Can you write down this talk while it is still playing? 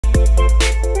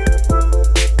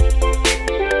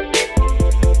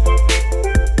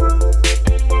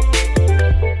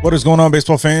What is going on,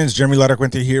 baseball fans? Jeremy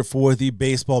Laracuente here for the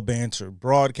Baseball Banter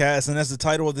Broadcast. And as the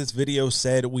title of this video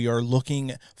said, we are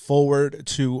looking forward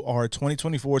to our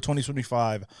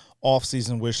 2024-2025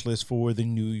 offseason wish list for the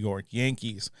New York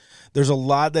Yankees. There's a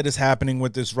lot that is happening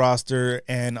with this roster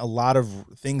and a lot of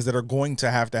things that are going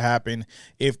to have to happen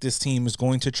if this team is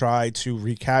going to try to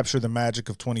recapture the magic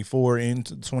of 24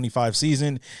 into the 25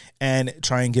 season and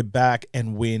try and get back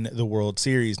and win the World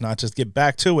Series. Not just get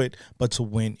back to it, but to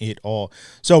win it all.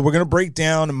 So we're going to break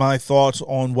down my thoughts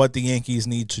on what the Yankees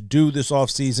need to do this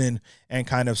offseason and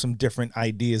kind of some different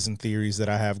ideas and theories that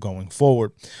I have going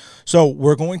forward. So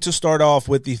we're going to start off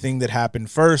with the thing that happened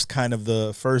first, kind of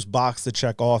the first box to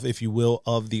check off, if you will,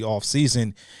 of the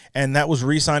offseason, and that was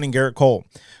re-signing Gerrit Cole.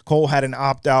 Cole had an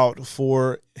opt-out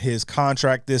for his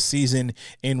contract this season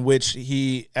in which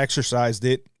he exercised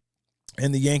it,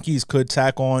 and the Yankees could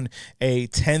tack on a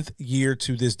 10th year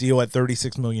to this deal at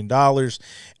 $36 million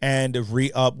and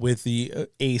re-up with the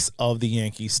ace of the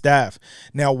Yankee staff.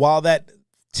 Now, while that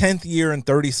 10th year and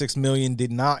 $36 million did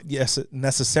not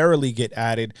necessarily get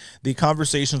added, the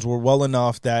conversations were well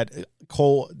enough that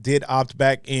Cole did opt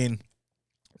back in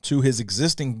to his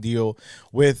existing deal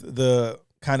with the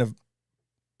kind of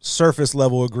surface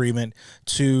level agreement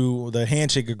to the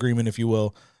handshake agreement, if you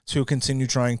will, to continue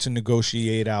trying to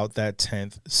negotiate out that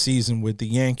 10th season with the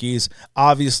Yankees.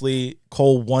 Obviously,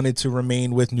 Cole wanted to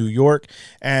remain with New York,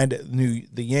 and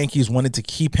the Yankees wanted to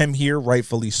keep him here,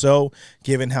 rightfully so,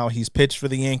 given how he's pitched for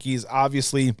the Yankees.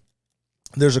 Obviously,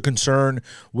 there's a concern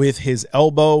with his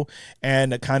elbow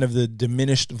and kind of the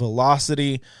diminished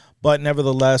velocity. But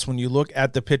nevertheless, when you look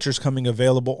at the pitchers coming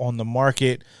available on the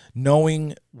market,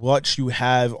 knowing what you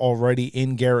have already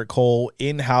in Gerrit Cole,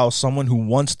 in-house, someone who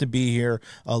wants to be here,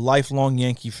 a lifelong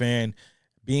Yankee fan,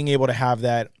 being able to have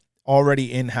that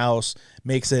already in-house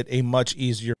makes it a much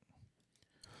easier.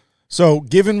 So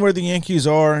given where the Yankees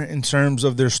are in terms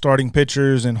of their starting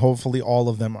pitchers, and hopefully all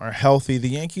of them are healthy, the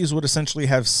Yankees would essentially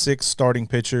have 6 starting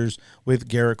pitchers with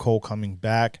Gerrit Cole coming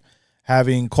back,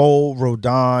 having Cole,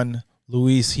 Rodon,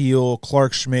 Luis Gil,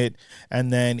 Clark Schmidt,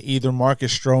 and then either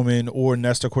Marcus Stroman or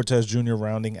Nestor Cortez Jr.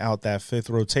 rounding out that 5th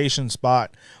rotation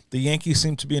spot. The Yankees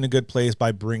seem to be in a good place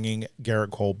by bringing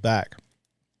Gerrit Cole back.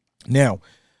 Now,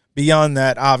 beyond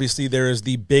that, obviously, there is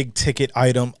the big ticket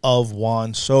item of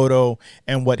Juan Soto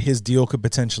and what his deal could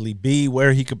potentially be,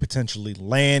 where he could potentially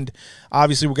land.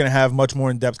 Obviously, we're going to have much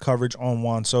more in-depth coverage on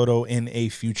Juan Soto in a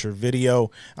future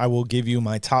video. I will give you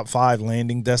my top 5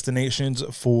 landing destinations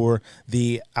for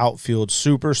the outfield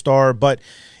superstar. But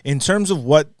in terms of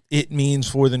what it means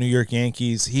for the New York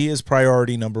Yankees, he is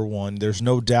priority number 1. There's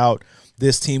no doubt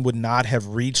this team would not have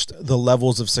reached the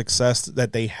levels of success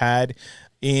that they had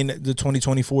in the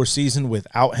 2024 season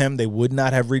without him. They would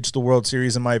not have reached the World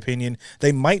Series, in my opinion.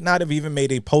 They might not have even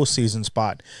made a postseason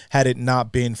spot had it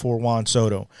not been for Juan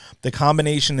Soto. The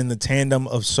combination in the tandem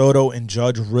of Soto and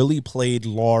Judge really played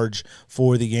large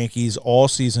for the Yankees all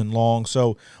season long.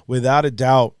 So without a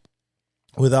doubt,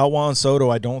 without Juan Soto,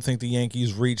 I don't think the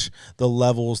Yankees reach the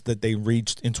levels that they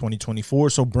reached in 2024.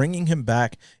 So bringing him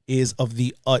back is of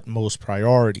the utmost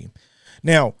priority.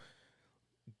 Now,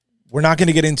 we're not going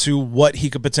to get into what he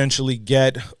could potentially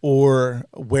get or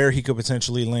where he could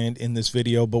potentially land in this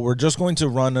video, but we're just going to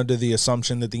run under the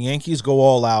assumption that the Yankees go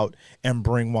all out and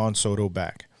bring Juan Soto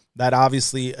back. That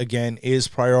obviously, again, is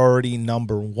priority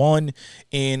number 1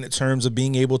 in terms of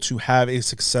being able to have a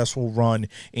successful run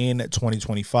in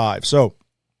 2025. So,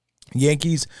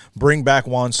 Yankees bring back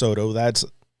Juan Soto. That's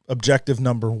objective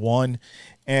number 1.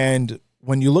 And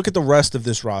when you look at the rest of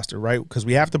this roster, right, because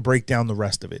we have to break down the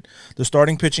rest of it, the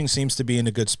starting pitching seems to be in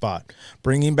a good spot.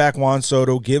 Bringing back Juan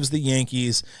Soto gives the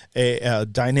Yankees a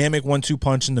dynamic 1-2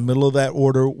 punch in the middle of that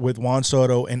order with Juan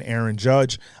Soto and Aaron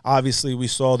Judge. Obviously, we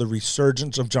saw the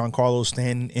resurgence of Giancarlo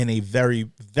Stanton in a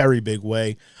very, very big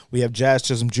way. We have Jazz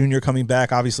Chisholm Jr. coming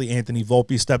back. Obviously, Anthony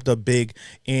Volpe stepped up big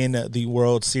in the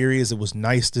World Series. It was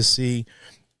nice to see.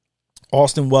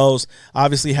 Austin Wells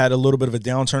obviously had a little bit of a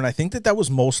downturn. I think that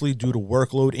was mostly due to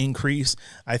workload increase.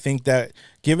 I think that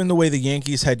given the way the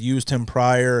Yankees had used him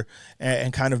prior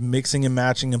and kind of mixing and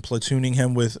matching and platooning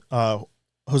him with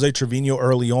Jose Trevino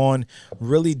early on,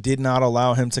 really did not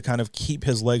allow him to kind of keep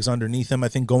his legs underneath him. I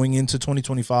think going into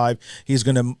 2025, he's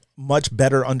going to much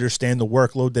better understand the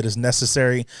workload that is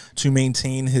necessary to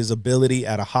maintain his ability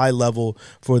at a high level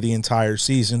for the entire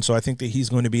season. So I think that he's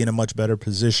going to be in a much better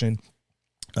position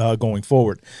going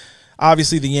forward.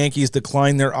 Obviously, the Yankees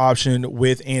declined their option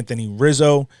with Anthony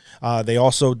Rizzo. They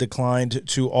also declined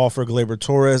to offer Gleyber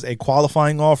Torres a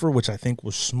qualifying offer, which I think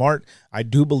was smart. I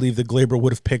do believe that Gleyber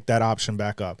would have picked that option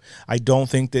back up. I don't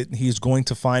think that he's going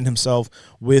to find himself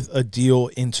with a deal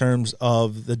in terms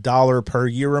of the dollar per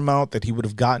year amount that he would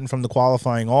have gotten from the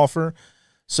qualifying offer.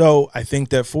 So I think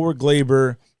that for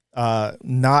Gleyber,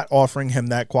 not offering him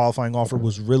that qualifying offer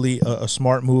was really a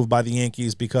smart move by the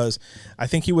Yankees, because I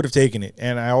think he would have taken it.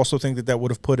 And I also think that that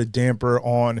would have put a damper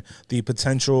on the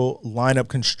potential lineup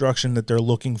construction that they're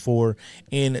looking for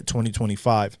in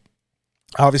 2025.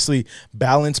 Obviously,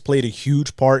 balance played a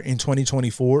huge part in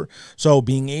 2024. So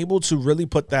being able to really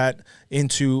put that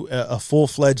into a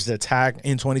full-fledged attack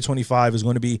in 2025 is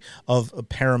going to be of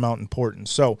paramount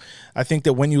importance. So I think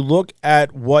that when you look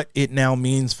at what it now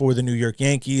means for the New York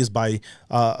Yankees by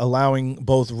allowing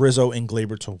both Rizzo and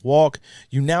Gleyber to walk,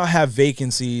 you now have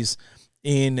vacancies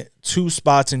in 2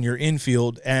 spots in your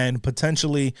infield and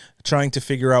potentially trying to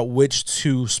figure out which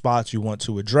 2 spots you want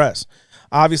to address.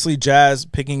 Obviously, Jazz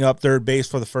picking up third base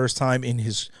for the first time in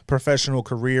his professional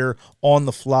career on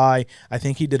the fly. I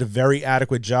think he did a very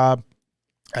adequate job.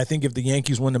 I think if the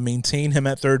Yankees want to maintain him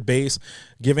at third base,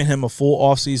 giving him a full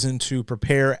offseason to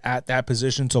prepare at that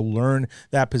position, to learn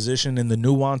that position and the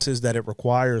nuances that it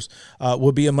requires,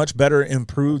 would be a much better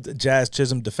improved Jazz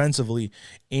Chisholm defensively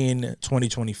in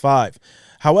 2025.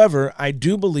 However, I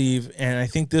do believe, and I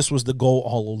think this was the goal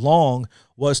all along,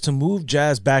 was to move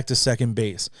Jazz back to second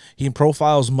base. He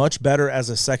profiles much better as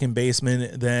a second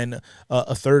baseman than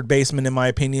a third baseman, in my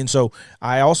opinion. So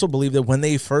I also believe that when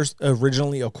they first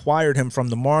originally acquired him from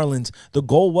the Marlins, the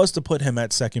goal was to put him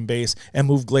at second base and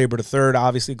move Gleyber to third.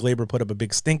 Obviously, Gleyber put up a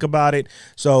big stink about it,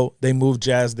 so they moved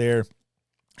Jazz there,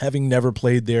 having never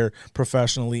played there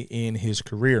professionally in his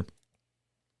career.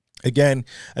 Again,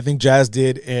 I think Jazz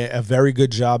did a very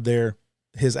good job there.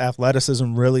 His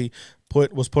athleticism really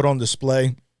was put on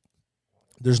display.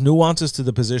 There's nuances to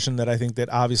the position that I think that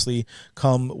obviously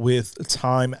come with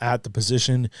time at the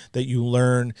position that you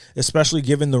learn, especially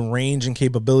given the range and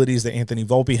capabilities that Anthony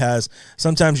Volpe has.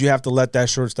 Sometimes you have to let that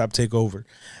shortstop take over.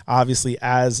 Obviously,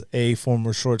 as a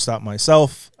former shortstop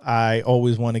myself, I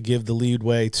always want to give the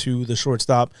leadway to the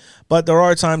shortstop, but there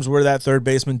are times where that third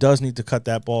baseman does need to cut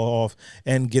that ball off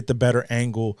and get the better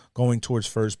angle going towards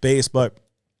first base. But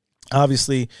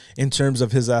obviously, in terms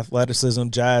of his athleticism,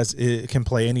 Jazz can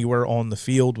play anywhere on the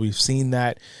field. We've seen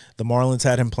that. The Marlins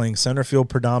had him playing center field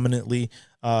predominantly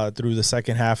through the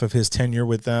second half of his tenure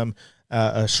with them,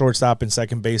 a shortstop and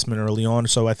second baseman early on.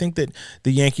 So I think that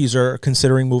the Yankees are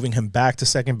considering moving him back to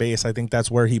second base. I think that's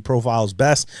where he profiles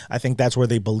best. I think that's where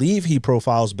they believe he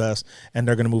profiles best, and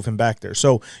they're going to move him back there.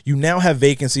 So you now have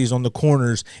vacancies on the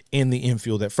corners in the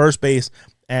infield at first base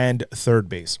and third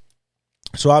base.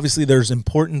 So obviously there's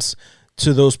importance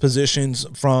to those positions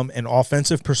from an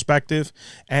offensive perspective,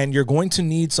 and you're going to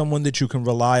need someone that you can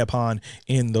rely upon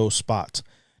in those spots.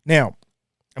 Now,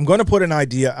 I'm going to put an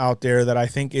idea out there that I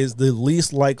think is the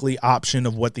least likely option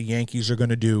of what the Yankees are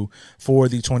going to do for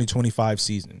the 2025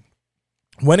 season.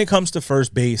 When it comes to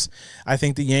first base, I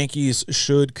think the Yankees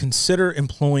should consider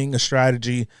employing a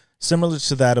strategy similar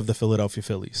to that of the Philadelphia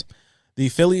Phillies. The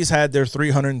Phillies had their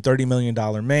 $330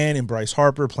 million man in Bryce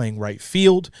Harper playing right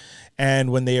field,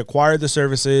 and when they acquired the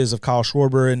services of Kyle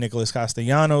Schwarber and Nicholas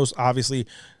Castellanos, obviously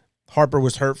Harper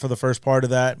was hurt for the first part of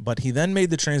that, but he then made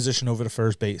the transition over to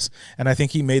first base, and I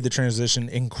think he made the transition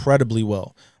incredibly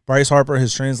well. Bryce Harper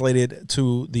has translated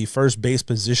to the first base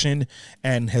position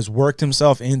and has worked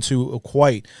himself into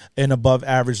quite an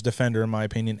above-average defender, in my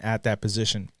opinion, at that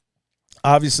position.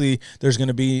 Obviously, there's going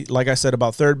to be, like I said,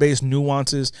 about third base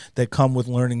nuances that come with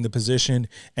learning the position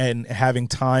and having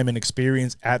time and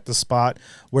experience at the spot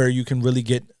where you can really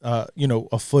get,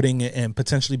 a footing and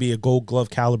potentially be a Gold Glove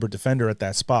caliber defender at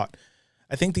that spot.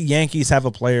 I think the Yankees have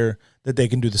a player that they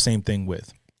can do the same thing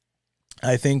with.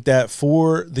 I think that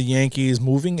for the Yankees,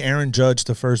 moving Aaron Judge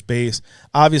to first base,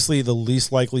 obviously the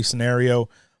least likely scenario,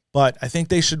 but I think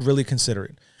they should really consider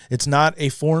it. It's not a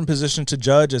foreign position to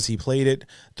Judge, as he played it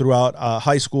throughout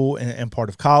high school and part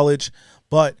of college.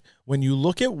 But when you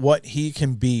look at what he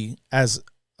can be as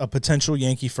a potential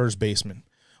Yankee first baseman,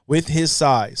 with his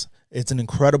size, it's an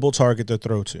incredible target to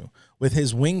throw to. With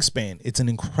his wingspan, it's an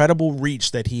incredible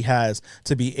reach that he has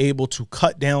to be able to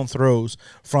cut down throws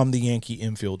from the Yankee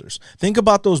infielders. Think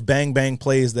about those bang-bang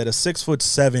plays that a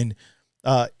 6'7"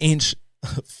 inch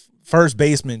first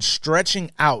baseman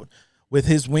stretching out with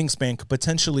his wingspan could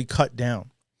potentially cut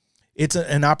down. It's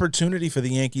an opportunity for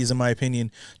the Yankees, in my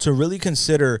opinion, to really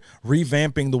consider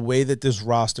revamping the way that this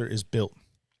roster is built.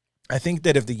 I think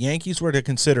that if the Yankees were to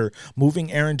consider moving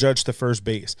Aaron Judge to first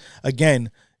base,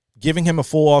 again, giving him a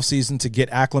full offseason to get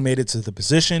acclimated to the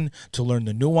position, to learn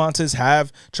the nuances,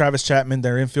 have Travis Chapman,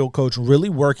 their infield coach, really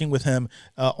working with him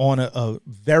on a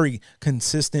very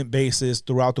consistent basis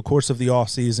throughout the course of the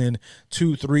offseason,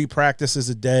 2-3 practices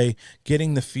a day,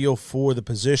 getting the feel for the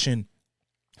position,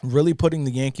 really putting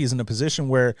the Yankees in a position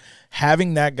where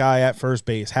having that guy at first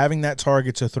base, having that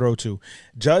target to throw to.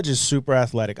 Judge is super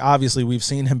athletic. Obviously, we've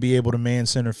seen him be able to man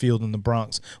center field in the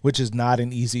Bronx, which is not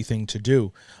an easy thing to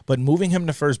do. But moving him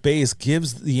to first base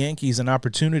gives the Yankees an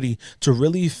opportunity to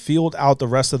really field out the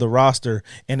rest of the roster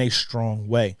in a strong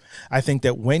way. I think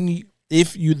that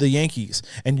if you, the Yankees,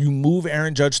 and you move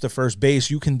Aaron Judge to first base,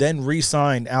 you can then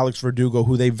re-sign Alex Verdugo,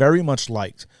 who they very much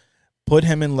liked. Put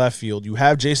him in left field. You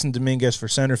have Jason Dominguez for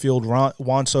center field,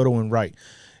 Juan Soto in right.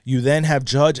 You then have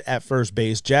Judge at first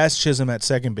base, Jazz Chisholm at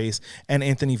second base, and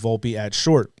Anthony Volpe at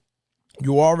short.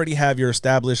 You already have your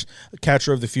established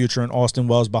catcher of the future in Austin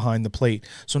Wells behind the plate.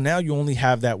 So now you only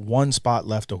have that one spot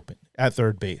left open at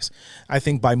third base. I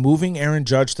think by moving Aaron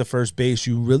Judge to first base,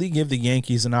 you really give the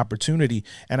Yankees an opportunity,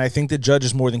 and I think that Judge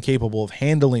is more than capable of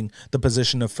handling the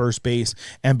position of first base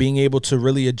and being able to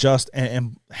really adjust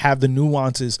and have the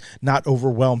nuances not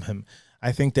overwhelm him.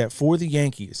 I think that for the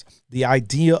Yankees, the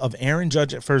idea of Aaron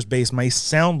Judge at first base may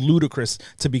sound ludicrous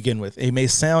to begin with. It may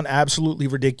sound absolutely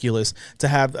ridiculous to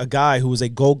have a guy who is a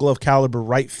Gold Glove caliber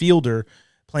right fielder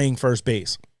playing first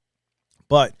base.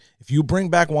 But if you bring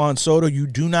back Juan Soto, you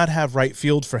do not have right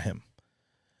field for him.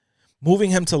 Moving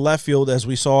him to left field, as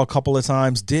we saw a couple of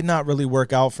times, did not really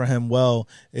work out for him well.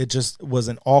 It just was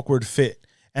an awkward fit.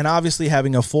 And obviously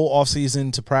having a full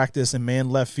offseason to practice and man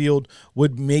left field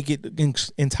would make it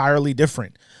entirely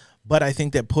different. But I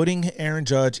think that putting Aaron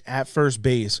Judge at first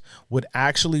base would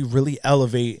actually really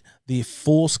elevate the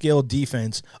full-scale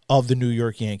defense of the New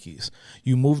York Yankees.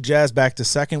 You move Jazz back to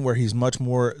second where he's much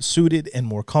more suited and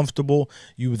more comfortable.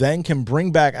 You then can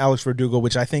bring back Alex Verdugo,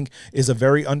 which I think is a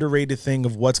very underrated thing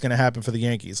of what's going to happen for the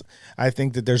Yankees. I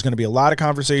think that there's going to be a lot of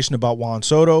conversation about Juan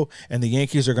Soto, and the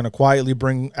Yankees are going to quietly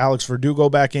bring Alex Verdugo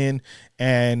back in,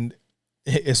 and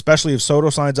especially if Soto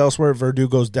signs elsewhere,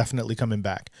 Verdugo's definitely coming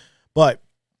back. But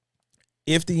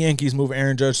if the Yankees move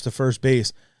Aaron Judge to first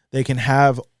base, they can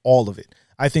have all of it.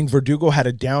 I think Verdugo had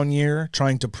a down year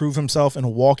trying to prove himself in a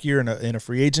walk year and in a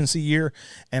free agency year,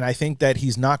 and I think that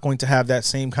he's not going to have that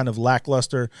same kind of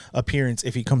lackluster appearance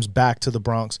if he comes back to the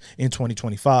Bronx in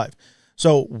 2025.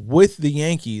 So with the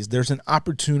Yankees, there's an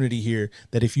opportunity here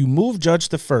that if you move Judge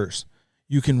to first,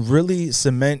 you can really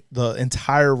cement the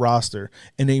entire roster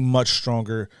in a much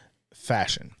stronger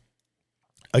fashion.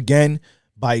 Again,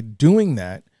 by doing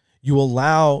that, you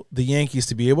allow the Yankees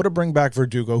to be able to bring back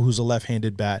Verdugo, who's a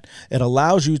left-handed bat. It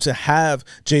allows you to have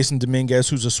Jason Dominguez,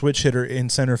 who's a switch hitter in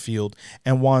center field,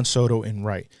 and Juan Soto in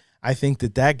right. I think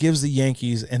that that gives the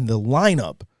Yankees and the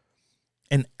lineup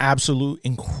an absolute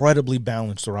incredibly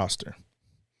balanced roster.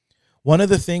 One of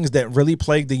the things that really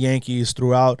plagued the Yankees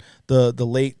throughout the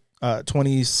late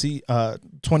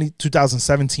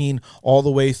 2017 all the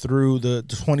way through the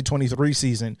 2023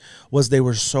 season was they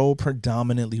were so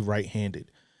predominantly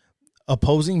right-handed.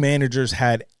 Opposing managers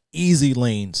had easy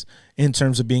lanes in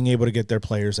terms of being able to get their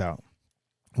players out.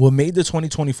 What made the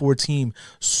 2024 team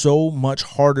so much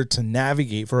harder to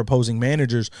navigate for opposing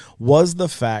managers was the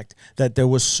fact that there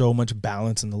was so much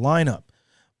balance in the lineup.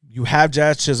 You have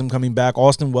Jazz Chisholm coming back.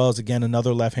 Austin Wells, again,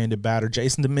 another left-handed batter.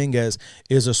 Jason Dominguez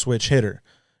is a switch hitter.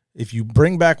 If you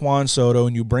bring back Juan Soto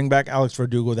and you bring back Alex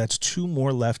Verdugo, that's two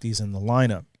more lefties in the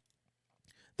lineup.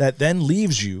 That then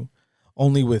leaves you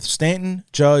only with Stanton,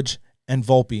 Judge, and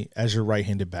Volpe as your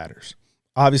right-handed batters.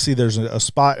 Obviously, there's a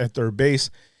spot at third base,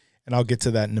 and I'll get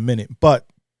to that in a minute. But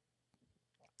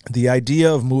the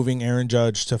idea of moving Aaron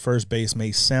Judge to first base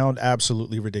may sound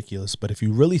absolutely ridiculous, but if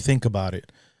you really think about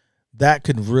it, that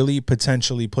could really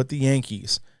potentially put the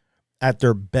Yankees at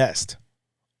their best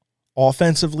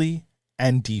offensively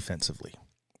and defensively.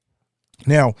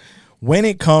 Now, when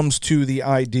it comes to the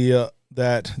idea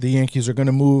that the Yankees are going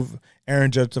to move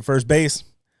Aaron Judge to first base,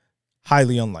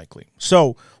 highly unlikely.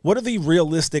 So what are the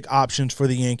realistic options for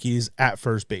the Yankees at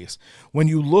first base? When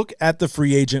you look at the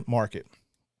free agent market,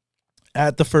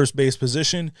 at the first base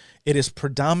position, it is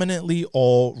predominantly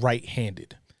all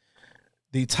right-handed.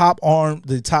 The top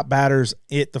batters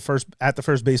at the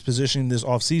first base position this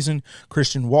offseason,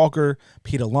 Christian Walker,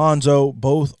 Pete Alonso,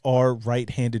 both are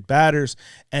right-handed batters,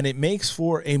 and it makes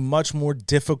for a much more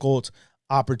difficult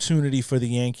opportunity for the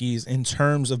Yankees in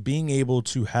terms of being able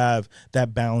to have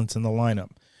that balance in the lineup.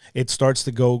 It starts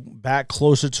to go back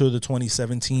closer to the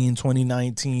 2017,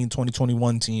 2019,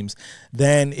 2021 teams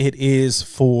than it is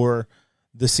for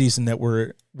the season that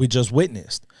we just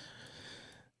witnessed.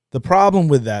 The problem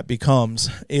with that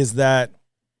is that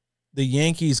the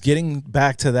Yankees getting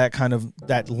back to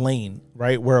that lane,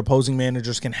 right, where opposing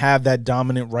managers can have that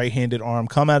dominant right-handed arm,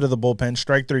 come out of the bullpen,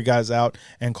 strike 3 guys out,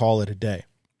 and call it a day.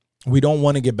 We don't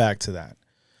want to get back to that.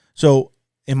 So,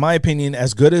 in my opinion,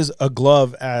 as good as a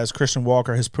glove as Christian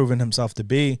Walker has proven himself to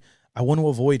be, I want to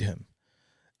avoid him.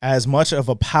 As much of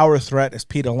a power threat as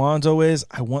Pete Alonso is,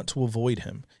 I want to avoid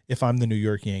him if I'm the New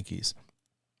York Yankees.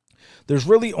 There's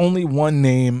really only one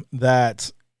name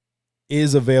that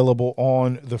is available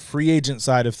on the free agent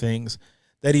side of things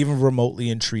that even remotely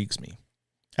intrigues me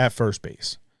at first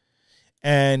base.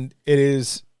 And it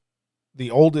is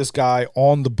the oldest guy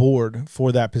on the board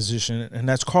for that position, and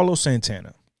that's Carlos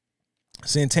Santana.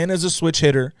 Santana is a switch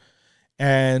hitter,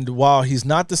 and while he's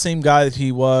not the same guy that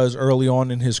he was early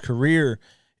on in his career,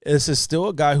 this is still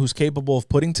a guy who's capable of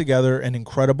putting together an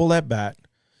incredible at-bat.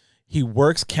 He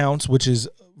works counts, which is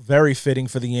very fitting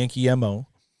for the Yankee MO.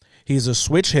 He's a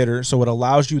switch hitter, so it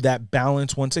allows you that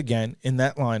balance once again in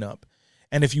that lineup.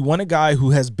 And if you want a guy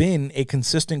who has been a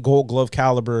consistent Gold Glove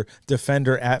caliber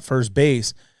defender at first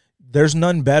base, there's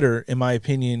none better, in my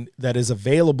opinion, that is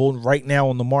available right now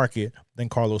on the market than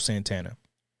Carlos Santana.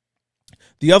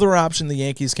 The other option the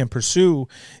Yankees can pursue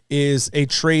is a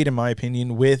trade, in my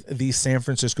opinion, with the San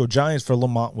Francisco Giants for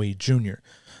Lamont Wade Jr.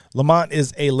 Lamont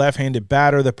is a left-handed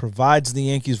batter that provides the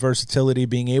Yankees versatility,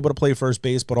 being able to play first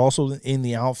base, but also in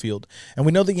the outfield. And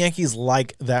we know the Yankees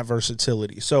like that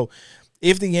versatility. So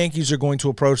if the Yankees are going to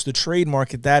approach the trade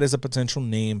market, that is a potential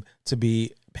name to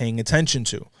be paying attention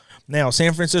to. Now,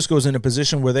 San Francisco is in a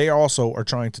position where they also are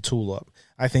trying to tool up.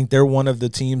 I think they're one of the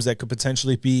teams that could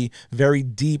potentially be very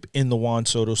deep in the Juan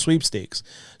Soto sweepstakes.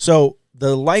 So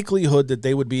the likelihood that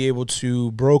they would be able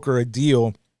to broker a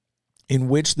deal in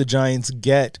which the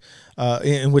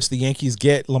Yankees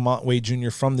get Lamont Wade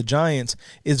Jr. from the Giants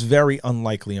is very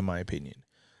unlikely, in my opinion.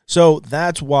 So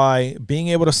that's why being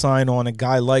able to sign on a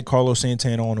guy like Carlos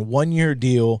Santana on a one-year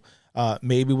deal,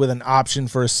 maybe with an option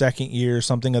for a second year,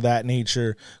 something of that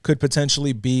nature, could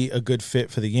potentially be a good fit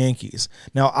for the Yankees.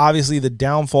 Now, obviously, the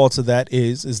downfall to that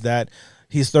is that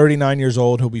he's 39 years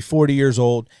old, he'll be 40 years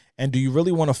old, and do you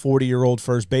really want a 40-year-old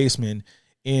first baseman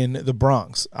in the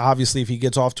Bronx? Obviously, if he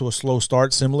gets off to a slow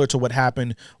start, similar to what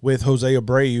happened with Jose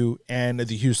Abreu and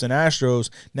the Houston Astros,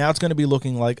 now it's going to be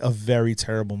looking like a very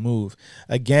terrible move.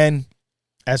 Again,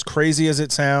 as crazy as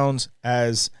it sounds,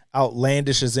 as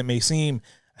outlandish as it may seem,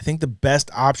 I think the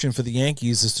best option for the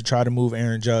Yankees is to try to move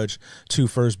Aaron Judge to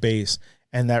first base,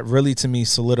 and that really, to me,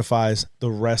 solidifies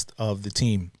the rest of the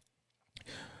team.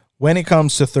 When it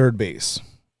comes to third base,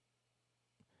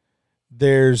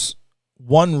 there's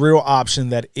one real option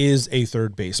that is a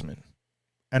third baseman,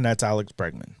 and that's Alex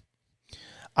Bregman.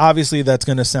 Obviously, that's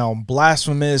going to sound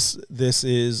blasphemous. This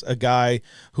is a guy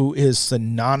who is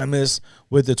synonymous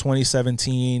with the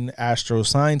 2017 Astros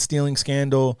sign stealing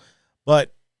scandal,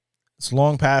 but it's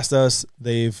long past us.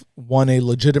 They've won a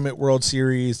legitimate World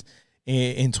Series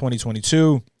in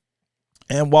 2022.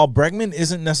 And while Bregman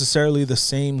isn't necessarily the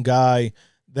same guy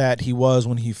that he was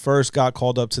when he first got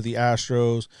called up to the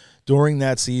Astros during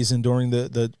that season, during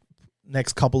the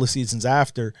next couple of seasons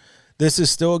after, this is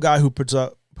still a guy who puts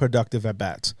up productive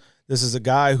at-bats. This is a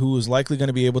guy who is likely going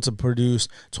to be able to produce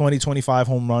 20, 25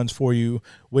 home runs for you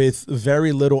with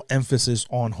very little emphasis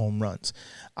on home runs.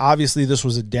 Obviously, this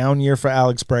was a down year for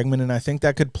Alex Bregman, and I think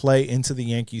that could play into the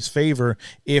Yankees' favor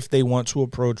if they want to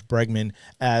approach Bregman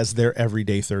as their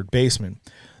everyday third baseman.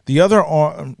 The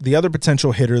other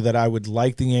potential hitter that I would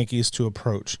like the Yankees to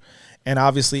approach, and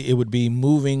obviously it would be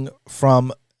moving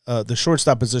from the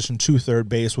shortstop position to third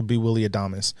base, would be Willy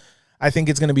Adames. I think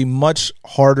it's going to be much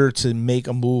harder to make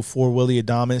a move for Willy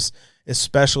Adames,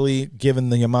 especially given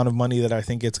the amount of money that I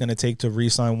think it's going to take to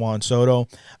re-sign Juan Soto.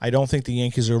 I don't think the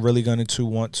Yankees are really going to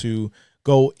want to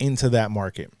go into that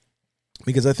market,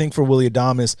 because I think for Willy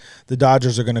Adames, the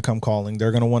Dodgers are going to come calling.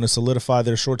 They're going to want to solidify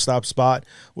their shortstop spot,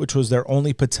 which was their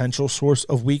only potential source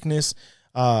of weakness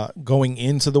going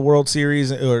into the World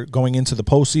Series or going into the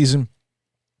postseason.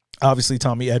 Obviously,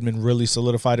 Tommy Edman really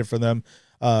solidified it for them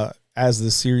as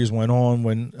the series went on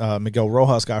when Miguel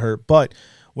Rojas got hurt. But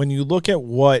when you look at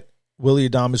what Willy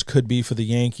Adames could be for the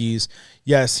Yankees,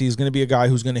 yes, he's going to be a guy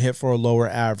who's going to hit for a lower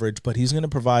average, but he's going to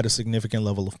provide a significant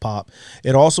level of pop.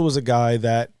 It also is a guy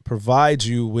that provides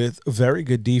you with very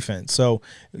good defense. So,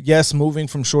 yes, moving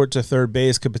from short to third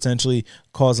base could potentially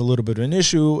cause a little bit of an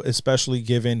issue, especially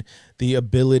given the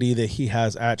ability that he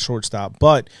has at shortstop.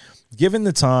 But given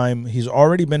the time, he's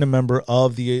already been a member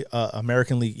of the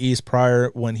American League East prior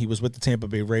when he was with the Tampa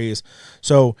Bay Rays.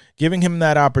 So giving him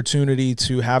that opportunity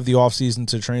to have the offseason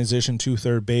to transition to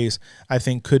third base, I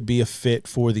think could be a fit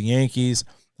for the Yankees.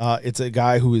 It's a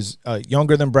guy who is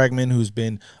younger than Bregman, who's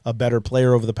been a better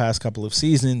player over the past couple of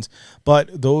seasons, but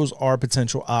those are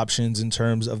potential options in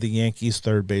terms of the Yankees'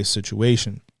 third base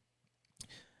situation.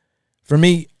 For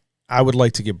me, I would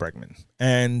like to get Bregman.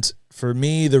 And for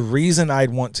me, the reason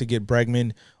I'd want to get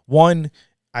Bregman, one,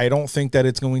 I don't think that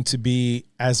it's going to be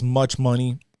as much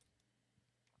money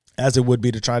as it would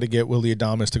be to try to get Willy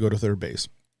Adames to go to third base.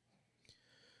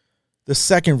 The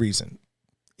second reason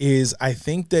is I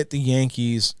think that the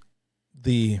Yankees,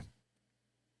 the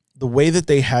way that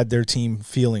they had their team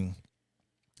feeling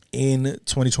in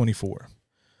 2024,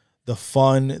 the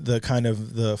fun, the kind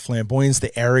of the flamboyance,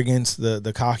 the arrogance,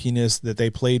 the cockiness that they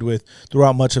played with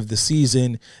throughout much of the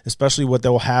season, especially what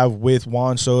they'll have with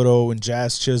Juan Soto and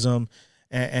Jazz Chisholm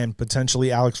and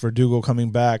potentially Alex Verdugo coming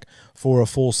back for a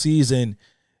full season,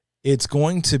 it's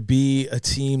going to be a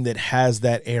team that has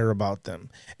that air about them.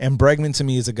 And Bregman, to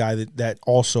me, is a guy that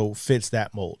also fits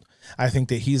that mold. I think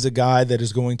that he's a guy that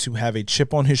is going to have a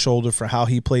chip on his shoulder for how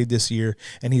he played this year,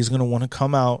 and he's going to want to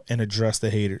come out and address the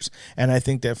haters. And I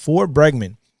think that for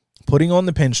Bregman, putting on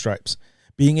the pinstripes,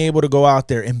 being able to go out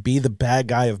there and be the bad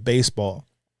guy of baseball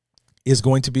is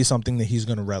going to be something that he's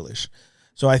going to relish.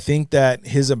 So I think that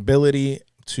his ability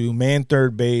to man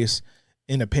third base,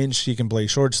 in a pinch, he can play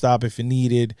shortstop if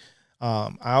needed.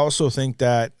 I also think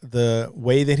that the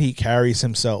way that he carries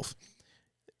himself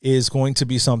is going to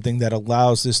be something that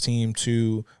allows this team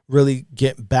to really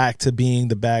get back to being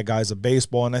the bad guys of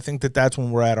baseball. And I think that that's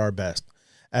when we're at our best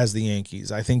as the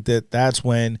Yankees. I think that that's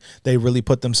when they really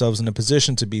put themselves in a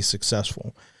position to be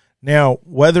successful. Now,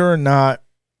 whether or not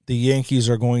the Yankees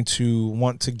are going to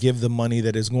want to give the money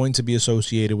that is going to be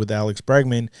associated with Alex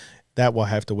Bregman, that we'll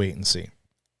have to wait and see.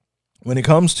 When it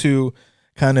comes to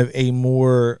kind of a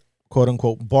more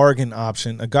quote-unquote bargain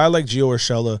option, a guy like Gio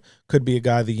Urshela could be a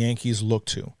guy the Yankees look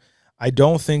to. I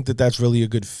don't think that that's really a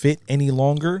good fit any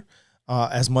longer.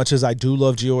 As much as I do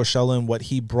love Gio Urshela and what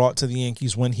he brought to the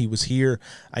Yankees when he was here,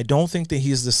 I don't think that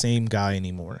he's the same guy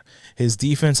anymore. His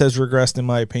defense has regressed, in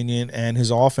my opinion, and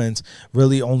his offense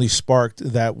really only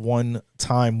sparked that one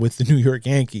time with the New York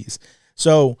Yankees.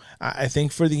 So I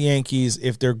think for the Yankees,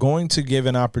 if they're going to give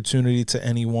an opportunity to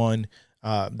anyone,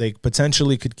 they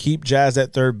potentially could keep Jazz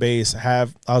at third base,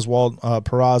 have Oswald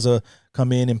Peraza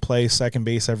come in and play second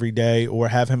base every day, or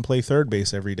have him play third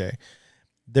base every day.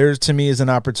 There, to me, is an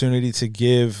opportunity to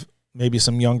give maybe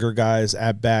some younger guys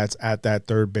at bats at that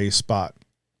third base spot.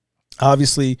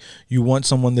 Obviously, you want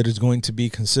someone that is going to be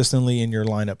consistently in your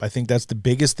lineup. I think that's the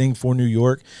biggest thing for New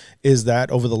York, is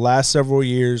that over the last several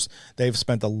years, they've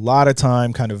spent a lot of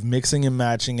time kind of mixing and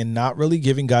matching and not really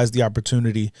giving guys the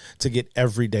opportunity to get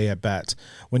everyday at-bats.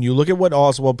 When you look at what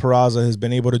Oswald Peraza has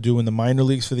been able to do in the minor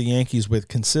leagues for the Yankees with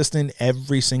consistent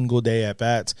every single day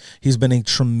at-bats, he's been a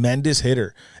tremendous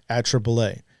hitter at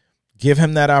AAA. Give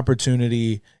him that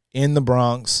opportunity in the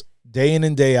Bronx, day in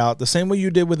and day out, the same way you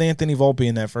did with Anthony Volpe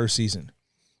in that first season.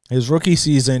 His rookie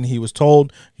season, he was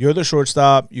told, you're the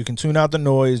shortstop, you can tune out the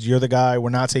noise, you're the guy, we're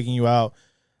not taking you out.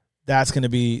 That's going to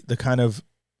be the kind of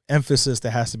emphasis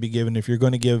that has to be given if you're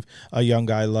going to give a young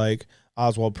guy like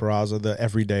Oswald Peraza the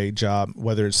everyday job,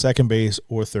 whether it's second base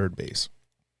or third base.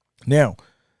 Now,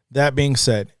 that being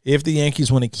said, if the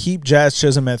Yankees want to keep Jazz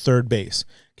Chisholm at third base,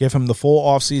 give him the full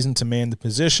offseason to man the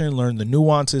position, learn the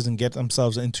nuances, and get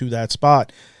themselves into that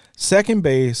spot, second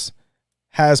base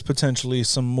has potentially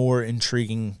some more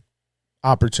intriguing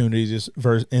opportunities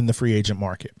in the free agent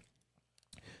market.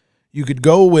 You could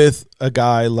go with a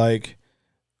guy like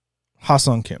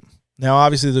Ha-Seong Kim. Now,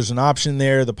 obviously, there's an option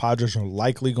there. The Padres are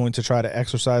likely going to try to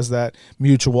exercise that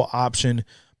mutual option,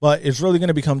 but it's really going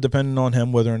to become dependent on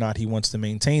him whether or not he wants to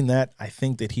maintain that. I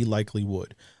think that he likely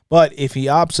would. But if he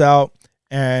opts out,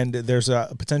 and there's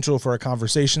a potential for a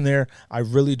conversation there, I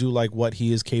really do like what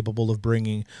he is capable of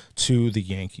bringing to the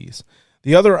Yankees.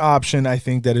 The other option I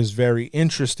think that is very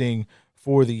interesting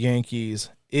for the Yankees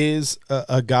is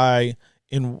a guy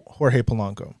in Jorge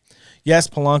Polanco. Yes,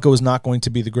 Polanco is not going to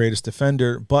be the greatest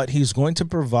defender, but he's going to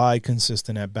provide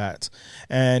consistent at-bats,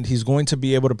 and he's going to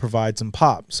be able to provide some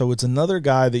pop. So it's another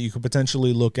guy that you could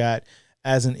potentially look at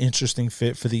as an interesting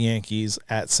fit for the Yankees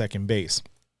at second base.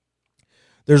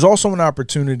 There's also an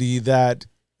opportunity that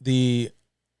the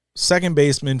second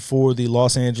baseman for the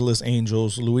Los Angeles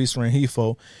Angels, Luis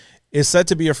Rengifo, is set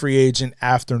to be a free agent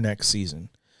after next season.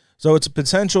 So it's a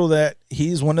potential that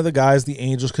he's one of the guys the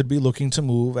Angels could be looking to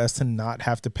move as to not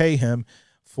have to pay him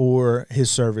for his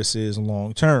services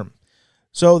long term.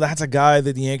 So that's a guy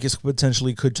that the Yankees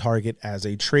potentially could target as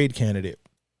a trade candidate.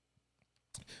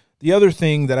 The other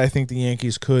thing that I think the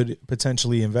Yankees could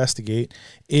potentially investigate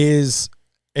is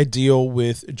a deal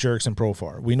with Jurickson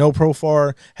Profar. We know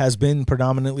Profar has been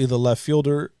predominantly the left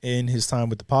fielder in his time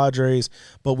with the Padres,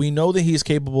 but we know that he's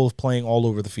capable of playing all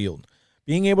over the field.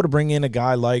 Being able to bring in a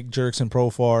guy like Jurickson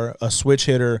Profar, a switch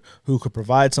hitter who could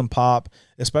provide some pop,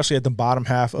 especially at the bottom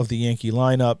half of the Yankee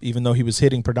lineup, even though he was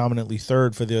hitting predominantly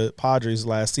third for the Padres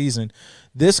last season,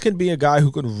 this could be a guy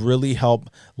who could really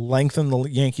help lengthen the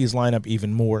Yankees lineup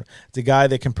even more. It's a guy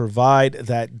that can provide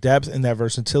that depth and that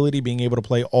versatility, being able to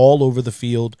play all over the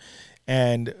field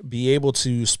and be able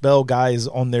to spell guys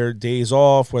on their days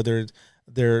off, whether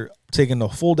they're taking a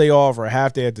full day off or a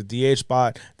half day at the DH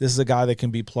spot. This is a guy that can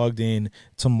be plugged in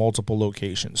to multiple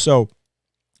locations. So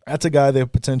that's a guy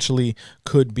that potentially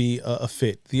could be a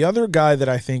fit. The other guy that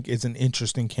I think is an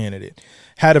interesting candidate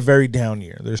had a very down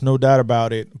year. There's no doubt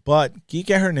about it. But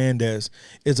Kike Hernandez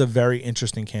is a very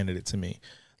interesting candidate to me.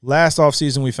 Last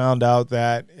offseason, we found out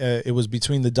that it was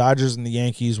between the Dodgers and the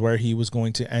Yankees where he was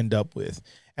going to end up with.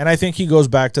 And I think he goes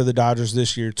back to the Dodgers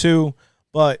this year too.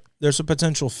 But there's a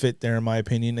potential fit there, in my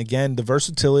opinion. Again, the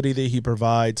versatility that he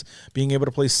provides, being able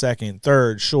to play second,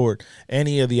 third, short,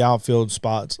 any of the outfield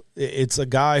spots. It's a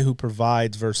guy who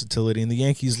provides versatility, and the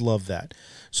Yankees love that.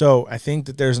 So I think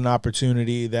that there's an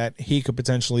opportunity that he could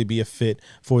potentially be a fit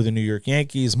for the New York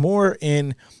Yankees, more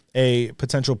in a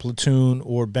potential platoon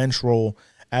or bench role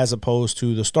as opposed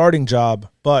to the starting job.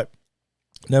 But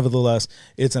nevertheless,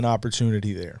 it's an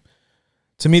opportunity there.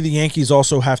 To me, the Yankees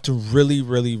also have to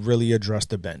really address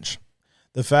the bench.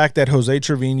 The fact that Jose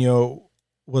Trevino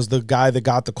was the guy that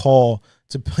got the call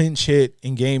to pinch hit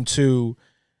in Game 2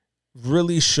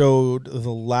 really showed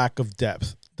the lack of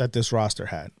depth that this roster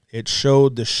had. It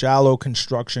showed the shallow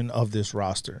construction of this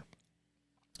roster.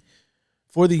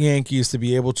 For the Yankees to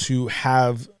be able to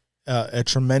have a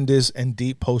tremendous and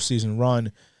deep postseason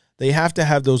run, they have to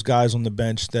have those guys on the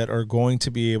bench that are going to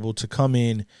be able to come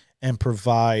in and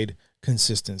provide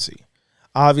consistency.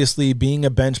 Obviously, being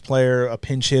a bench player, a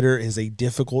pinch hitter, is a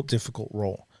difficult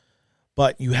role.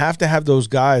 But you have to have those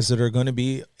guys that are going to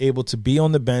be able to be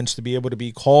on the bench, to be able to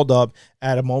be called up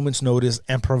at a moment's notice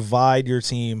and provide your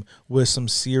team with some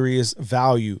serious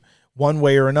value one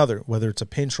way or another, whether it's a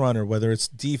pinch runner, whether it's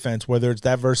defense, whether it's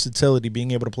that versatility,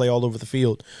 being able to play all over the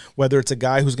field, whether it's a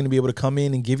guy who's going to be able to come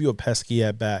in and give you a pesky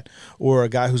at bat, or a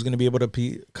guy who's going to be able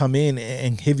to come in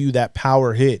and give you that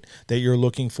power hit that you're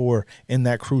looking for in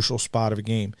that crucial spot of a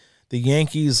game. The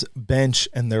Yankees bench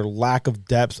and their lack of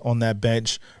depth on that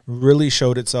bench really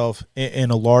showed itself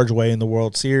in a large way in the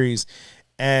World Series.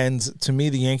 And to me,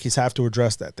 the Yankees have to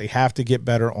address that. They have to get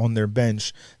better on their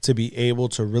bench to be able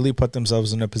to really put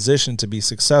themselves in a position to be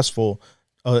successful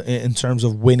in terms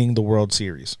of winning the World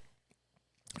Series.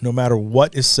 No matter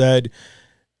what is said,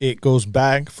 it goes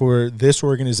back for this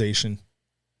organization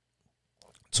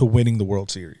to winning the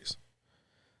World Series.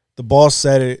 The boss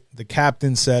said it. The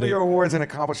captain said it. Your awards and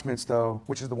accomplishments, though,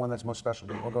 which is the one that's most special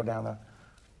to you? We'll go down there.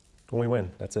 When we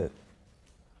win, that's it.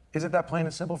 Is it that plain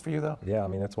and simple for you, though? Yeah, I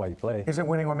mean, that's why you play. Is it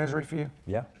winning or misery for you?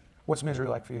 Yeah. What's misery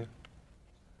like for you?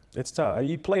 It's tough.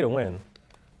 You play to win.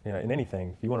 You know, in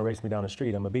anything. If you want to race me down the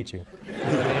street, I'm going to beat you. You know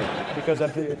what I mean? Because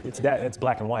it's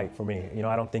black and white for me. You know,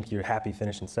 I don't think you're happy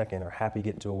finishing second or happy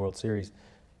getting to a World Series.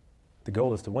 The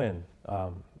goal is to win.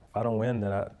 If I don't win,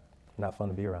 then I'm not fun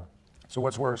to be around. So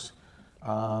what's worse,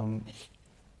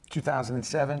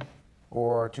 2007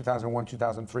 or 2001,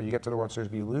 2003? You get to the World Series,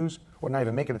 but you lose, or not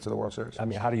even making it to the World Series? I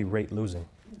mean, how do you rate losing?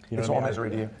 You know it's all misery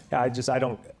to you. Yeah,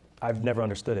 I've never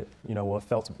understood it. You know, well,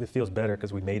 it feels better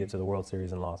because we made it to the World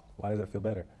Series and lost. Why does it feel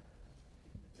better?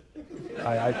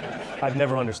 I've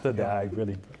never understood that. I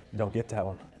really don't get that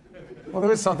one. Well,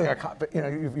 there is something, you know,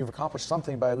 you've accomplished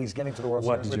something by at least getting to the World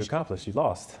Series. What did you accomplish? You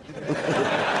lost.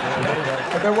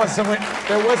 But there was some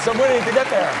winning to get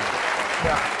there.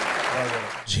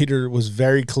 Yeah. Jeter was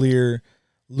very clear.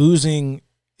 Losing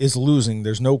is losing.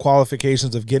 There's no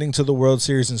qualifications of getting to the World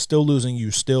Series and still losing.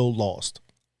 You still lost.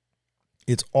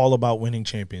 It's all about winning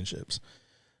championships.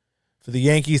 For the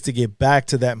Yankees to get back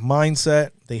to that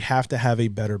mindset, they have to have a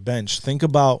better bench. Think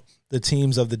about the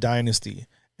teams of the dynasty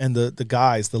and the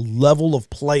guys, the level of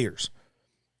players.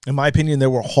 In my opinion, there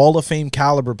were Hall of Fame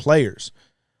caliber players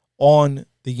on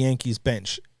the Yankees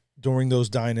bench during those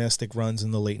dynastic runs in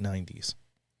the late 90s.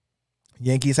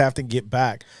 Yankees have to get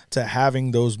back to having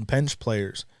those bench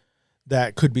players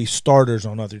that could be starters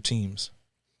on other teams.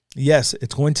 Yes,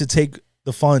 it's going to take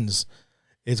the funds.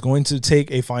 It's going to take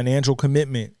a financial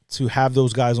commitment to have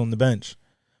those guys on the bench.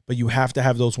 But you have to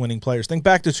have those winning players. Think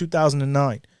back to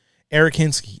 2009. Eric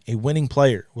Hinsky, a winning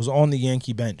player, was on the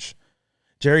Yankee bench.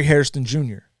 Jerry Hairston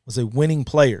Jr. was a winning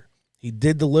player. He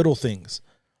did the little things,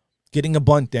 getting a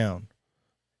bunt down,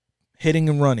 hitting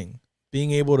and running,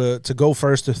 being able to go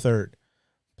first or third.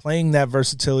 playing that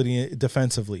versatility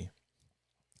defensively.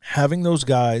 Having those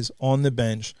guys on the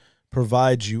bench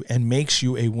provides you and makes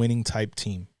you a winning type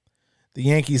team. The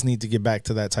Yankees need to get back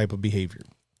to that type of behavior.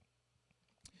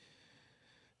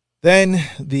 Then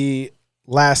the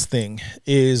last thing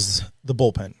is the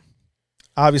bullpen.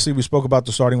 Obviously, we spoke about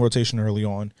the starting rotation early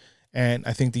on, and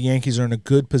I think the Yankees are in a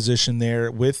good position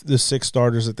there with the 6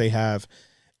 starters that they have.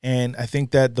 And I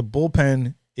think that the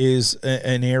bullpen is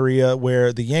an area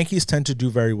where the Yankees tend to do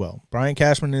very well. Brian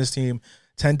Cashman and his team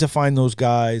tend to find those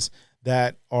guys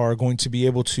that are going to be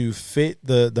able to fit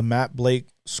the Matt Blake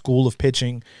school of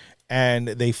pitching, and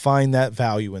they find that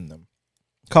value in them.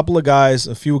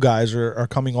 A few guys are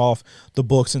coming off the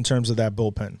books in terms of that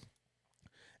bullpen.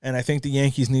 And I think the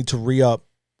Yankees need to re-up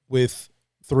with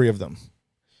 3 of them.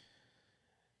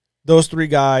 Those 3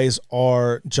 guys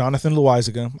are Jonathan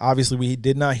Loaisiga. Obviously, we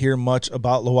did not hear much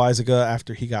about Loaisiga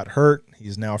after he got hurt.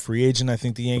 He's now a free agent. I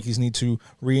think the Yankees need to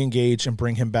re-engage and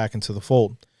bring him back into the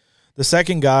fold. The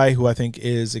second guy who I think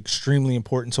is extremely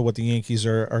important to what the Yankees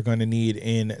are going to need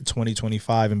in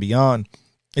 2025 and beyond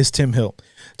is Tim Hill.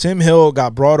 Tim Hill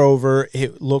got brought over.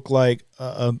 It looked like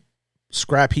a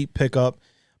scrap heap pickup,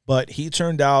 but he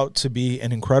turned out to be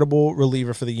an incredible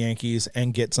reliever for the Yankees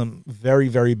and get some very,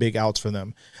 very big outs for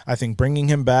them. I think bringing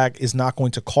him back is not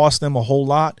going to cost them a whole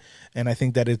lot, and I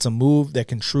think that it's a move that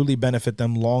can truly benefit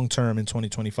them long-term in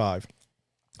 2025.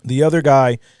 The other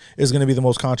guy is going to be the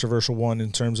most controversial one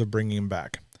in terms of bringing him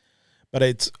back, but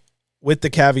it's with the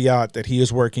caveat that he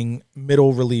is working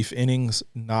middle relief innings,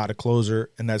 not a closer,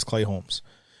 and that's Clay Holmes.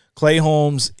 Clay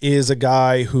Holmes is a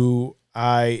guy who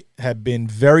I have been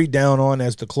very down on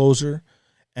as the closer,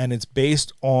 and it's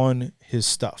based on his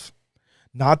stuff.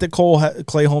 Not that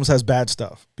Clay Holmes has bad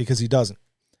stuff, because he doesn't.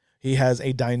 He has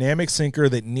a dynamic sinker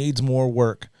that needs more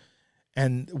work,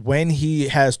 and when he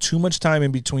has too much time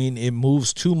in between, it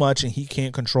moves too much and he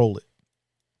can't control it.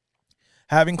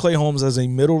 Having Clay Holmes as a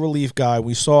middle relief guy,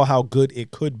 we saw how good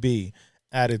it could be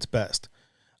at its best.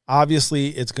 Obviously,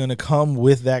 it's going to come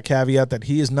with that caveat that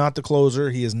he is not the closer.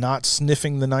 He is not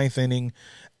sniffing the 9th inning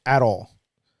at all.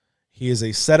 He is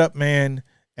a setup man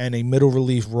and a middle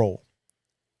relief role.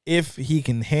 If he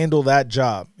can handle that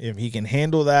job, if he can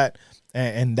handle that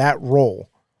and that role,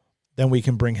 then we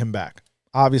can bring him back.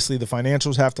 Obviously, the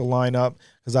financials have to line up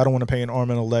because I don't want to pay an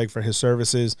arm and a leg for his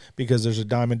services because there's a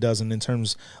dime a dozen in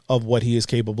terms of what he is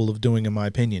capable of doing, in my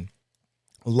opinion.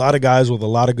 A lot of guys with a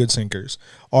lot of good sinkers.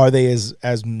 Are they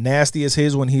as nasty as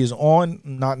his when he is on?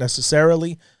 Not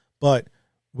necessarily, but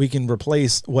we can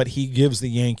replace what he gives the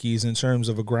Yankees in terms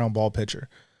of a ground ball pitcher.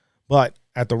 But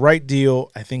at the right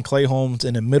deal, I think Clay Holmes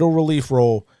in a middle relief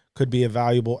role could be a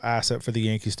valuable asset for the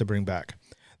Yankees to bring back.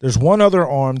 There's one other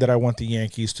arm that I want the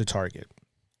Yankees to target,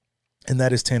 and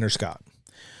that is Tanner Scott.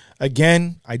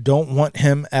 Again, I don't want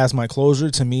him as my closer.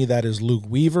 To me, that is Luke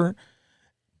Weaver.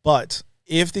 But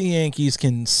if the Yankees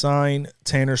can sign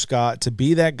Tanner Scott to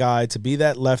be that guy, to be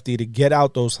that lefty, to get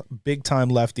out those big-time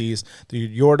lefties,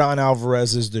 the Yordan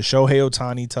Alvarez's, the Shohei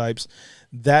Ohtani types,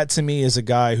 that to me is a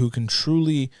guy who can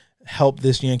truly help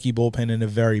this Yankee bullpen in a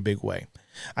very big way.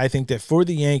 I think that for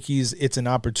the Yankees, it's an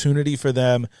opportunity for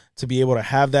them to be able to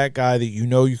have that guy that you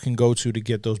know you can go to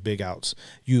get those big outs.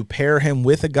 You pair him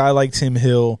with a guy like Tim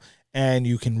Hill, and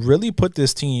you can really put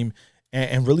this team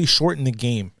and really shorten the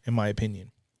game, in my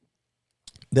opinion.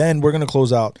 Then we're going to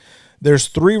close out. There's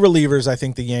 3 relievers I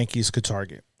think the Yankees could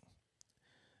target.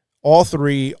 All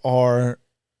 3 are,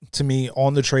 to me,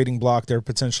 on the trading block. They're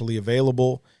potentially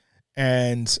available.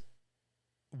 And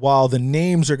while the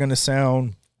names are going to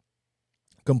sound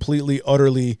completely,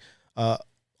 utterly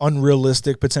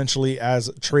unrealistic potentially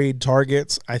as trade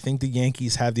targets, I think the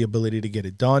Yankees have the ability to get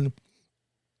it done,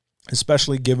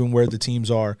 especially given where the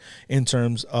teams are in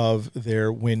terms of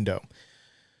their window.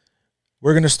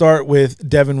 We're going to start with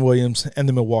Devin Williams and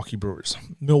the Milwaukee Brewers.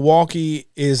 Milwaukee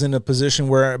is in a position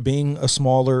where, being a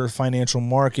smaller financial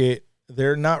market,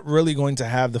 they're not really going to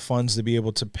have the funds to be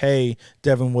able to pay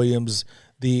Devin Williams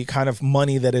the kind of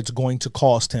money that it's going to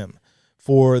cost him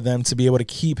for them to be able to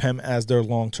keep him as their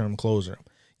long-term closer.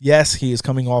 Yes, he is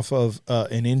coming off of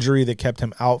an injury that kept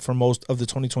him out for most of the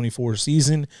 2024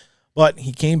 season, but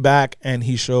he came back and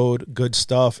he showed good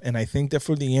stuff. And I think that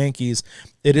for the Yankees,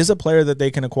 it is a player that they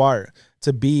can acquire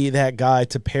to be that guy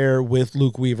to pair with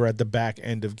Luke Weaver at the back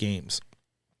end of games.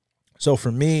 So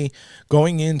for me,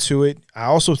 going into it, I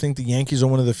also think the Yankees are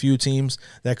one of the few teams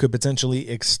that could potentially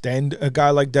extend a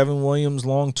guy like Devin Williams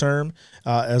long term,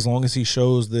 as long as he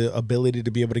shows the ability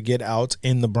to be able to get out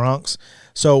in the Bronx.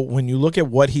 So when you look at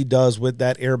what he does with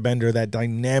that airbender, that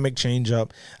dynamic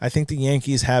changeup, I think the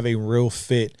Yankees have a real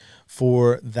fit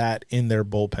for that in their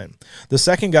bullpen. The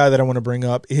second guy that I want to bring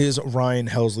up is Ryan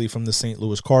Helsley from the St.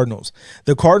 Louis Cardinals.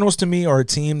 The Cardinals, to me, are a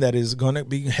team that is going to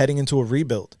be heading into a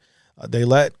rebuild. They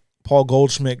let Paul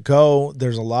Goldschmidt go.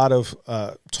 There's a lot of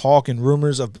talk and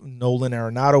rumors of Nolan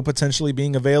Arenado potentially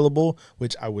being available,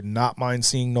 which I would not mind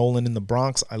seeing Nolan in the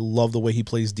Bronx. I love the way he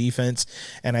plays defense,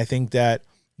 and I think that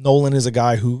Nolan is a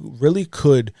guy who really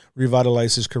could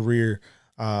revitalize his career.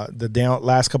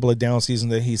 Last couple of down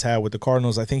seasons that he's had with the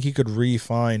Cardinals, I think he could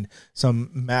refine some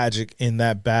magic in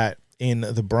that bat in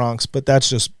the Bronx, but that's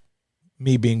just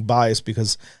me being biased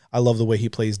because I love the way he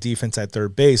plays defense at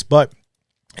third base. But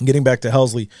getting back to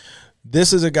Helsley,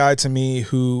 this is a guy to me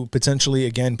who potentially,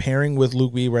 again, pairing with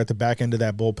Luke Weaver at the back end of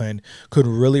that bullpen, could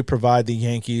really provide the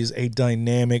Yankees a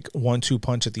dynamic 1-2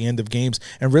 punch at the end of games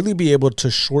and really be able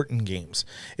to shorten games.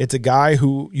 It's a guy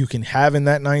who you can have in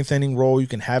that 9th inning role, you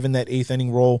can have in that 8th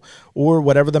inning role, or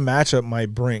whatever the matchup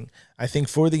might bring. I think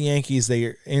for the Yankees,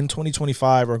 they in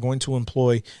 2025 are going to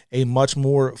employ a much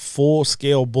more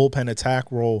full-scale bullpen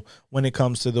attack role when it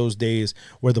comes to those days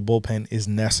where the bullpen is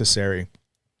necessary.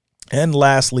 And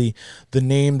lastly, the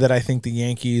name that I think the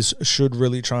Yankees should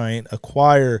really try and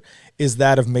acquire is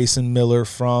that of Mason Miller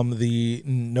from the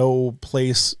No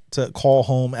Place to Call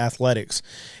Home Athletics.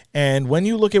 And when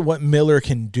you look at what Miller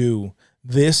can do,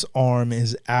 this arm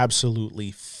is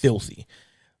absolutely filthy.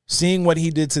 Seeing what he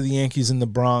did to the Yankees in the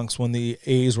Bronx when the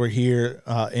A's were here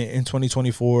in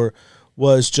 2024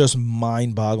 was just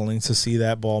mind-boggling to see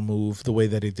that ball move the way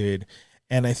that it did.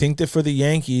 And I think that for the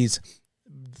Yankees,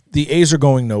 the A's are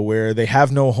going nowhere. They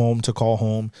have no home to call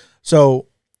home. So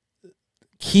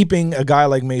keeping a guy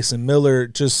like Mason Miller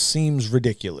just seems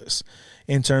ridiculous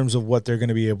in terms of what they're going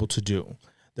to be able to do.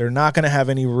 They're not going to have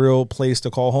any real place to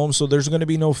call home, so there's going to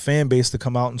be no fan base to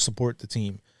come out and support the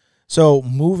team. So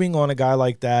moving on a guy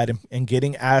like that and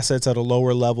getting assets at a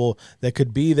lower level that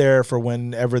could be there for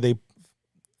whenever they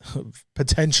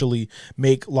potentially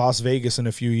make Las Vegas in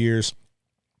a few years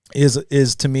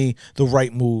is to me the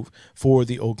right move for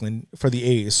the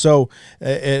A's. So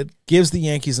it gives the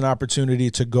Yankees an opportunity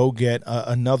to go get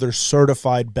another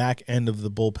certified back end of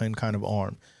the bullpen kind of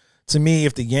arm. To me,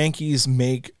 if the Yankees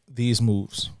make these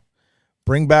moves,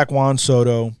 bring back Juan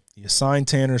Soto, you sign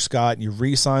Tanner Scott, you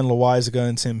re-sign Loaizaga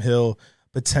and Tim Hill,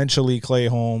 potentially Clay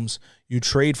Holmes, you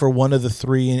trade for one of the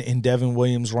three in Devin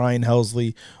Williams, Ryan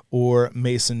Helsley, or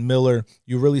Mason Miller,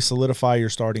 you really solidify your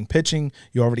starting pitching.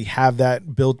 You already have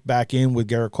that built back in with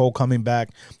Garrett Cole coming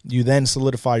back. You then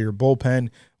solidify your bullpen.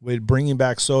 With bringing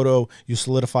back Soto, you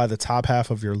solidify the top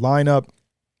half of your lineup.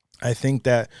 I think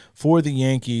that for the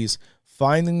Yankees,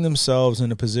 finding themselves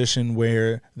in a position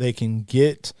where they can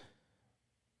get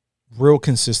real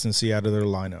consistency out of their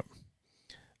lineup.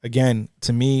 Again,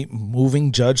 to me,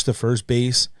 moving Judge to first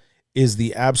base is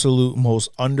the absolute most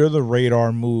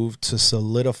under-the-radar move to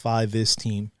solidify this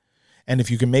team. And if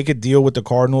you can make a deal with the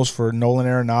Cardinals for Nolan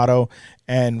Arenado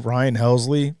and Ryan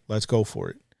Helsley, let's go for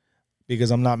it. Because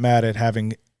I'm not mad at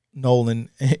having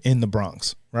Nolan in the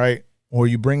Bronx, right? Or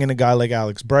you bring in a guy like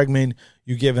Alex Bregman,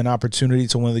 you give an opportunity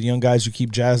to one of the young guys, you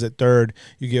keep Jazz at third,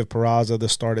 you give Peraza the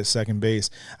start at second base.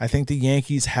 I think the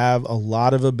Yankees have a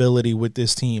lot of ability with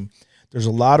this team. There's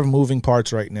a lot of moving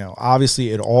parts right now. Obviously,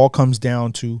 it all comes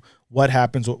down to what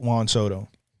happens with Juan Soto.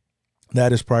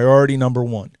 That is priority number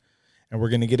one. And we're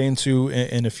going to get into,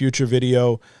 in a future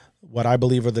video, what I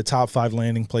believe are the top 5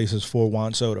 landing places for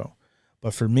Juan Soto.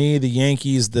 But for me, the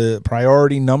Yankees, the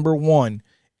priority number one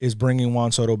is bringing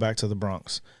Juan Soto back to the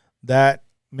Bronx. That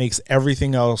makes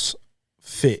everything else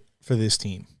fit for this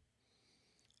team.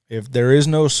 If there is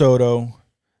no Soto,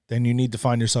 then you need to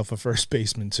find yourself a first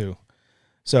baseman too.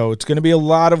 So it's going to be a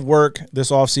lot of work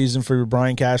this offseason for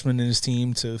Brian Cashman and his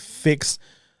team to fix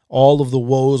all of the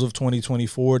woes of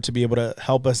 2024, to be able to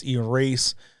help us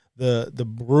erase the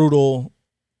brutal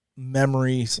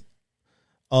memories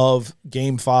of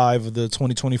Game 5 of the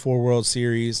 2024 World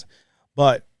Series.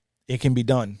 But it can be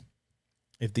done.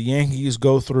 If the Yankees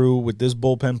go through with this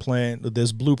bullpen plan, with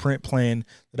this blueprint plan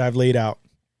that I've laid out,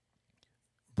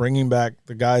 bringing back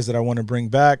the guys that I want to bring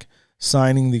back,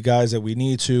 signing the guys that we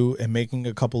need to, and making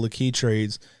a couple of key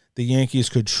trades, the Yankees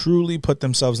could truly put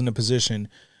themselves in a position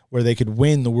where they could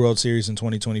win the World Series in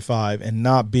 2025 and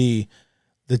not be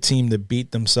the team that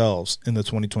beat themselves in the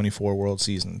 2024 World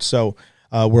Season. So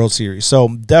World Series. So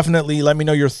definitely let me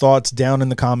know your thoughts down in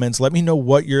the comments. Let me know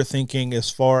what you're thinking as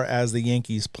far as the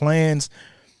Yankees' plans.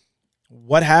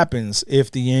 What happens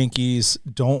if the Yankees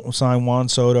don't sign Juan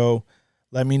Soto?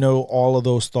 Let me know all of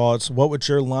those thoughts. What would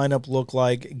your lineup look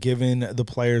like given the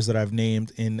players that I've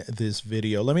named in this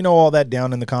video? Let me know all that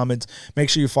down in the comments. Make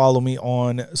sure you follow me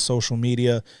on social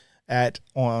media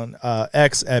on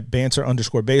X at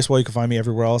banter_baseball. You can find me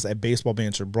everywhere else at Baseball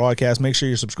Banter Broadcast. Make sure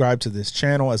you're subscribed to this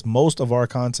channel, as most of our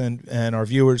content and our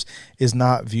viewers is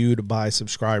not viewed by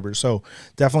subscribers. So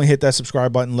definitely hit that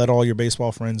subscribe button. Let all your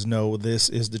baseball friends know this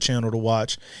is the channel to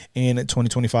watch in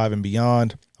 2025 and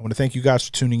beyond. I want to thank you guys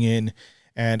for tuning in,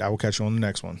 and I will catch you on the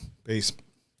next one. Peace.